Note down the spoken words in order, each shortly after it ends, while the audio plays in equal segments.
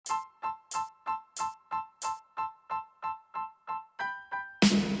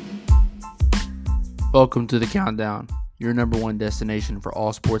Welcome to the Countdown, your number one destination for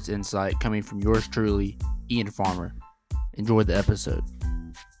all sports insight coming from yours truly, Ian Farmer. Enjoy the episode.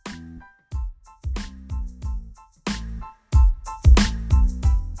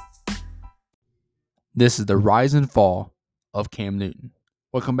 This is the rise and fall of Cam Newton.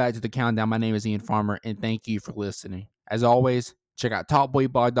 Welcome back to the Countdown. My name is Ian Farmer, and thank you for listening. As always, check out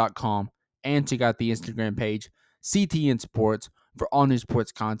topboyblog.com and check out the Instagram page, CTN Sports, for all new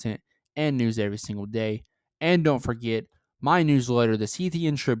sports content and news every single day. And don't forget, my newsletter, the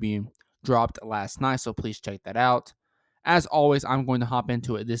CTN Tribune, dropped last night, so please check that out. As always, I'm going to hop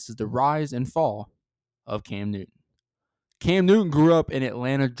into it. This is the rise and fall of Cam Newton. Cam Newton grew up in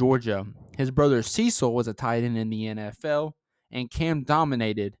Atlanta, Georgia. His brother Cecil was a tight end in the NFL, and Cam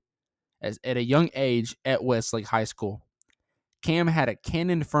dominated at a young age at Westlake High School. Cam had a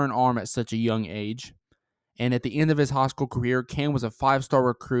cannon for an arm at such a young age, and at the end of his high school career, Cam was a 5-star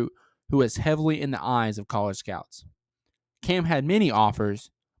recruit who was heavily in the eyes of college scouts. Cam had many offers,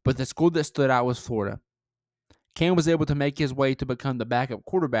 but the school that stood out was Florida. Cam was able to make his way to become the backup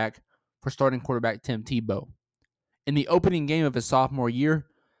quarterback for starting quarterback Tim Tebow. In the opening game of his sophomore year,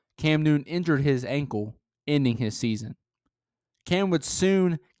 Cam Newton injured his ankle, ending his season. Cam would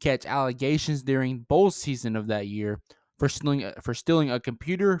soon catch allegations during bowl season of that year for stealing a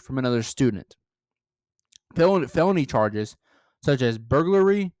computer from another student. Felony charges such as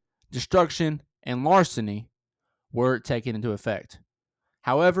burglary, destruction, and larceny were taken into effect.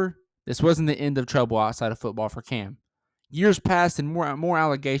 However, this wasn't the end of trouble outside of football for Cam. Years passed and more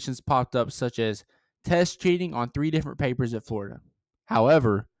allegations popped up, such as test cheating on 3 different papers at Florida.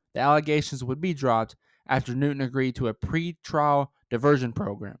 However, the allegations would be dropped after Newton agreed to a pre-trial diversion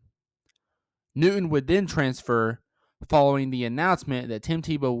program. Newton would then transfer following the announcement that Tim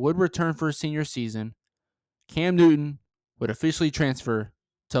Tebow would return for his senior season. Cam Newton would officially transfer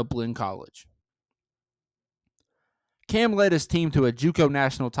to Blinn College. Cam led his team to a JUCO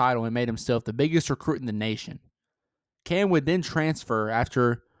national title and made himself the biggest recruit in the nation. Cam would then transfer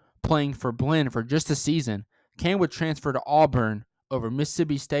after playing for Blinn for just a season. Cam would transfer to Auburn over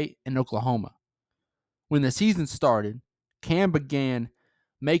Mississippi State and Oklahoma. When the season started, Cam began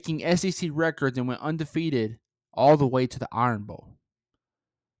making SEC records and went undefeated all the way to the Iron Bowl.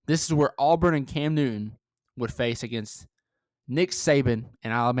 This is where Auburn and Cam Newton would face against Nick Saban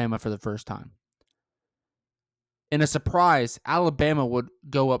and Alabama for the first time. In a surprise, Alabama would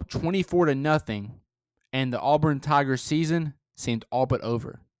go up 24-0, and the Auburn Tigers season seemed all but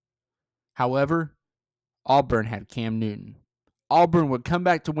over. However, Auburn had Cam Newton. Auburn would come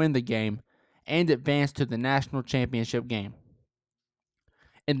back to win the game and advance to the national championship game.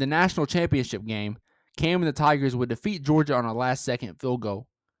 In the national championship game, Cam and the Tigers would defeat Georgia on a last-second field goal.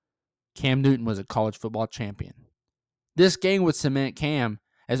 Cam Newton was a college football champion. This game would cement Cam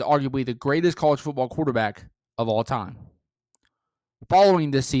as arguably the greatest college football quarterback of all time. Following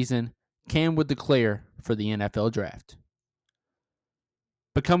this season, Cam would declare for the NFL draft.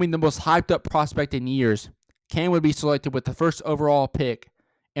 Becoming the most hyped-up prospect in years, Cam would be selected with the first overall pick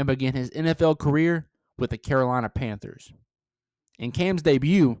and begin his NFL career with the Carolina Panthers. In Cam's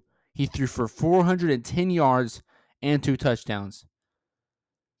debut, he threw for 410 yards and 2 touchdowns.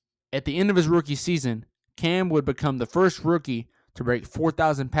 At the end of his rookie season, Cam would become the first rookie to break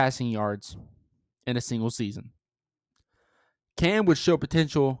 4,000 passing yards in a single season. Cam would show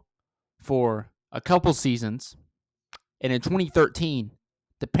potential for a couple seasons, and in 2013,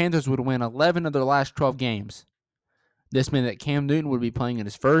 the Panthers would win 11 of their last 12 games. This meant that Cam Newton would be playing in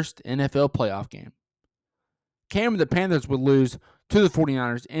his first NFL playoff game. Cam and the Panthers would lose to the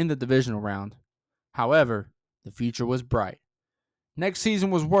 49ers in the divisional round. However, the future was bright. Next season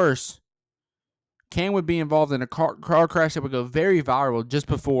was worse. Cam would be involved in a car crash that would go very viral just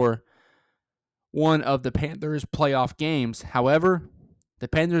before one of the Panthers' playoff games. However, the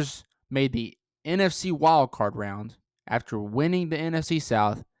Panthers made the NFC wildcard round after winning the NFC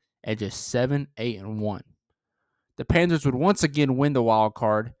South at just 7-8-1. The Panthers would once again win the wild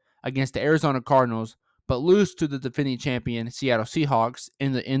card against the Arizona Cardinals, but lose to the defending champion Seattle Seahawks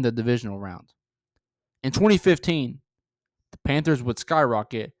in the divisional round. In 2015, the Panthers would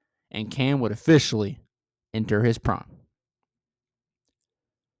skyrocket, and Cam would officially enter his prime.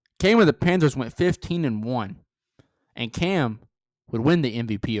 Cam and the Panthers went 15-1, and Cam would win the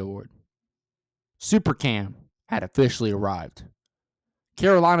MVP award. Super Cam had officially arrived.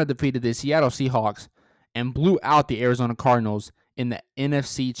 Carolina defeated the Seattle Seahawks and blew out the Arizona Cardinals in the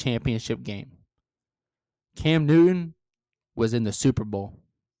NFC Championship game. Cam Newton was in the Super Bowl.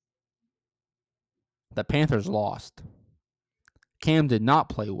 The Panthers lost. Cam did not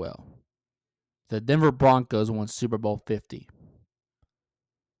play well. The Denver Broncos won Super Bowl 50.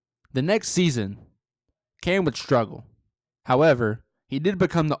 The next season, Cam would struggle. However, he did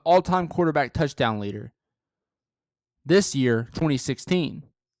become the all-time quarterback touchdown leader. This year, 2016,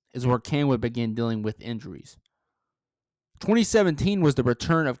 is where Cam would begin dealing with injuries. 2017 was the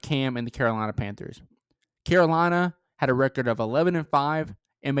return of Cam and the Carolina Panthers. Carolina had a record of 11-5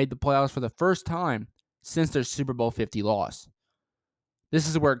 and made the playoffs for the first time since their Super Bowl 50 loss. This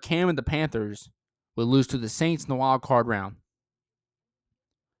is where Cam and the Panthers would lose to the Saints in the wild card round.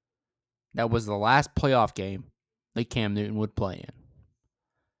 That was the last playoff game that Cam Newton would play in.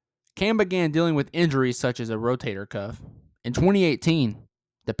 Cam began dealing with injuries such as a rotator cuff. In 2018,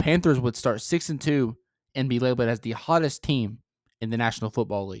 the Panthers would start 6-2 and be labeled as the hottest team in the National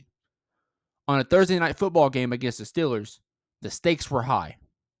Football League. On a Thursday night football game against the Steelers, the stakes were high.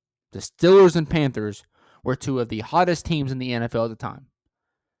 The Steelers and Panthers were two of the hottest teams in the NFL at the time.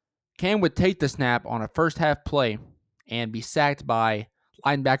 Cam would take the snap on a first half play and be sacked by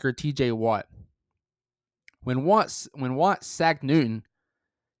linebacker TJ Watt. When Watt sacked Newton,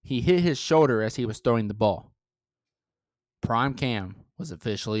 he hit his shoulder as he was throwing the ball. Prime Cam was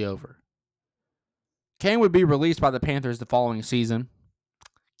officially over. Cam would be released by the Panthers the following season.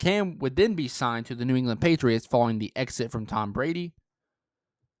 Cam would then be signed to the New England Patriots following the exit from Tom Brady.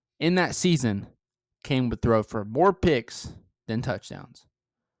 In that season, Cam would throw for more picks than touchdowns.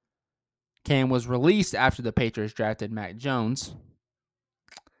 Cam was released after the Patriots drafted Mac Jones.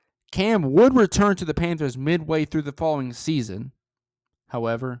 Cam would return to the Panthers midway through the following season.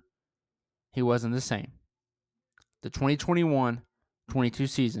 However, he wasn't the same. The 2021-22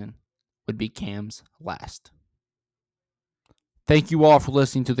 season would be Cam's last. Thank you all for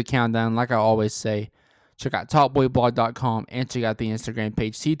listening to the countdown. Like I always say, check out TopBoyBlog.com and check out the Instagram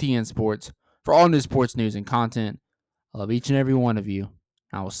page CTN Sports for all new sports news and content. I love each and every one of you.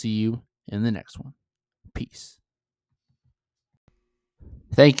 I will see you in the next one. Peace.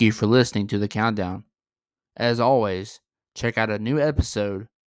 Thank you for listening to the countdown. As always, check out a new episode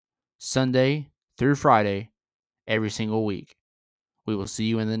Sunday through Friday every single week. We will see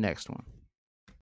you in the next one.